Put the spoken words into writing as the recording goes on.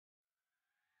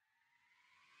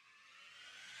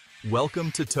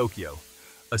Welcome to Tokyo,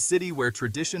 a city where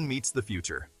tradition meets the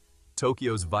future.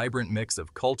 Tokyo's vibrant mix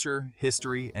of culture,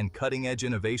 history, and cutting-edge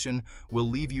innovation will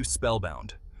leave you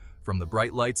spellbound. From the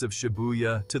bright lights of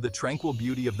Shibuya to the tranquil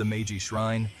beauty of the Meiji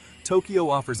Shrine, Tokyo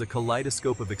offers a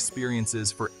kaleidoscope of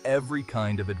experiences for every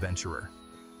kind of adventurer.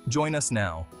 Join us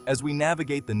now as we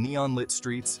navigate the neon-lit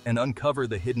streets and uncover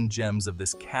the hidden gems of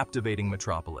this captivating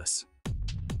metropolis.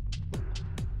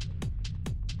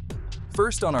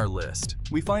 First on our list,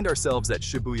 we find ourselves at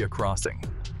Shibuya Crossing,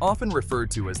 often referred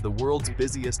to as the world's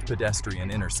busiest pedestrian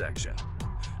intersection.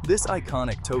 This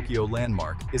iconic Tokyo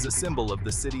landmark is a symbol of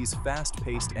the city's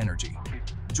fast-paced energy.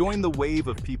 Join the wave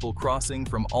of people crossing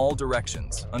from all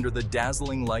directions under the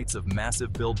dazzling lights of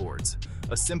massive billboards,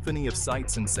 a symphony of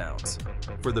sights and sounds.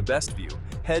 For the best view,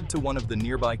 head to one of the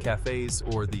nearby cafes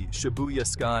or the Shibuya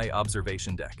Sky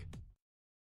observation deck.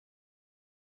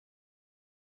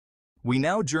 We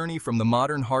now journey from the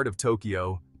modern heart of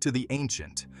Tokyo to the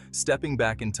ancient, stepping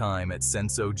back in time at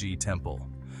Senso-ji Temple,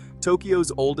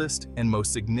 Tokyo's oldest and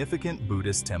most significant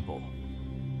Buddhist temple.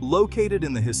 Located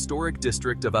in the historic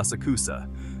district of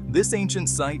Asakusa, this ancient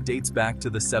site dates back to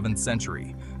the 7th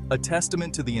century, a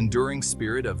testament to the enduring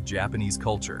spirit of Japanese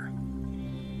culture.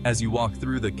 As you walk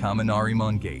through the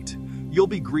Kaminarimon Gate, you'll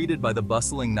be greeted by the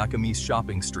bustling Nakami's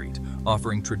shopping street,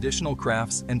 offering traditional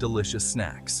crafts and delicious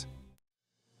snacks.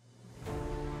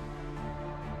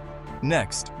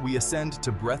 Next, we ascend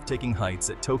to breathtaking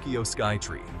heights at Tokyo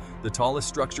Skytree, the tallest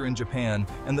structure in Japan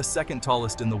and the second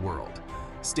tallest in the world.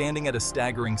 Standing at a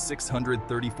staggering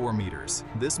 634 meters,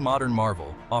 this modern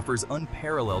marvel offers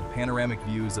unparalleled panoramic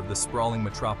views of the sprawling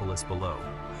metropolis below.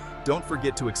 Don't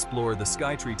forget to explore the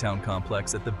Skytree Town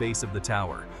complex at the base of the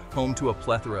tower, home to a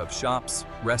plethora of shops,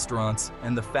 restaurants,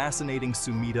 and the fascinating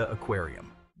Sumida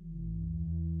Aquarium.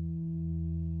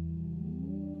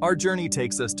 Our journey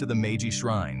takes us to the Meiji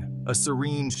Shrine, a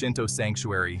serene Shinto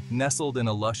sanctuary nestled in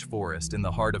a lush forest in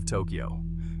the heart of Tokyo.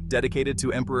 Dedicated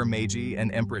to Emperor Meiji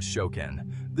and Empress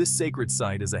Shoken, this sacred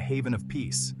site is a haven of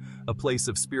peace, a place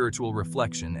of spiritual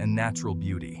reflection and natural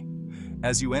beauty.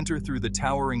 As you enter through the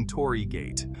towering Torii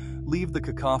Gate, leave the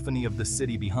cacophony of the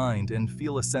city behind and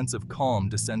feel a sense of calm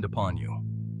descend upon you.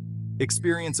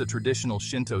 Experience a traditional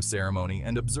Shinto ceremony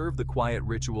and observe the quiet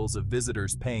rituals of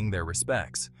visitors paying their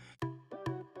respects.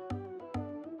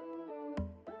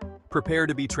 Prepare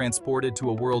to be transported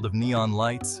to a world of neon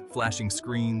lights, flashing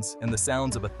screens, and the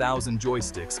sounds of 1,000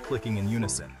 joysticks clicking in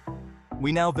unison.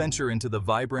 We now venture into the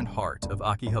vibrant heart of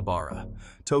Akihabara,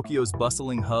 Tokyo's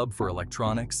bustling hub for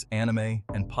electronics, anime,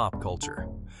 and pop culture.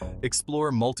 Explore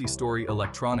multi-story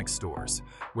electronics stores,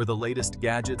 where the latest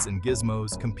gadgets and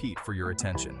gizmos compete for your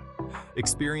attention.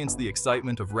 Experience the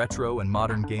excitement of retro and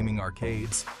modern gaming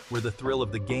arcades, where the thrill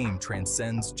of the game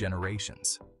transcends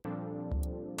generations.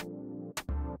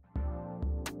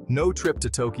 No trip to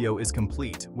Tokyo is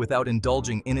complete without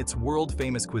indulging in its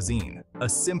world-famous cuisine, a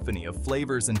symphony of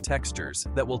flavors and textures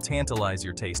that will tantalize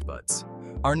your taste buds.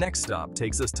 Our next stop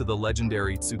takes us to the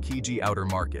legendary Tsukiji Outer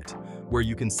Market, where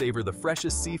you can savor the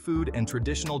freshest seafood and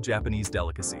traditional Japanese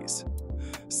delicacies.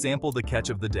 Sample the catch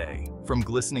of the day, from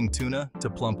glistening tuna to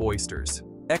plump oysters,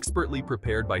 expertly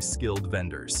prepared by skilled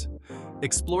vendors.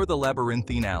 Explore the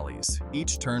labyrinthine alleys,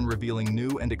 each turn revealing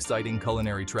new and exciting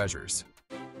culinary treasures.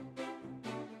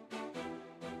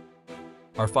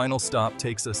 Our final stop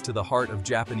takes us to the heart of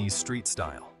Japanese street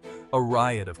style, a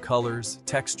riot of colors,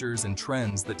 textures, and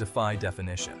trends that defy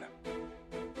definition.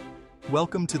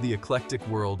 Welcome to the eclectic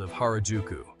world of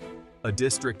Harajuku, a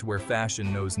district where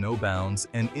fashion knows no bounds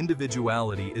and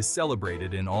individuality is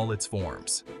celebrated in all its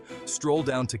forms. Stroll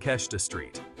down Takeshita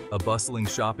Street, a bustling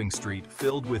shopping street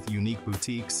filled with unique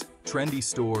boutiques, trendy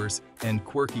stores, and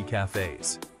quirky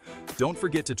cafes. Don't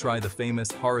forget to try the famous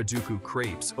Harajuku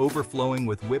crepes overflowing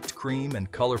with whipped cream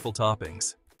and colorful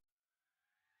toppings.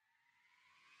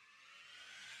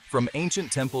 From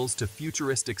ancient temples to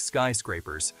futuristic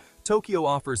skyscrapers, Tokyo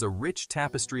offers a rich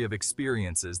tapestry of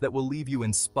experiences that will leave you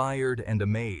inspired and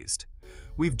amazed.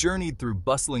 We've journeyed through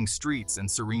bustling streets and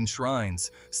serene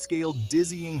shrines, scaled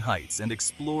dizzying heights, and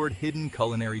explored hidden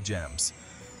culinary gems.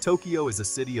 Tokyo is a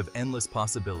city of endless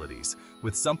possibilities,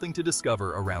 with something to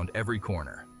discover around every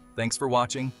corner. Thanks for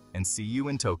watching, and see you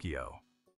in Tokyo.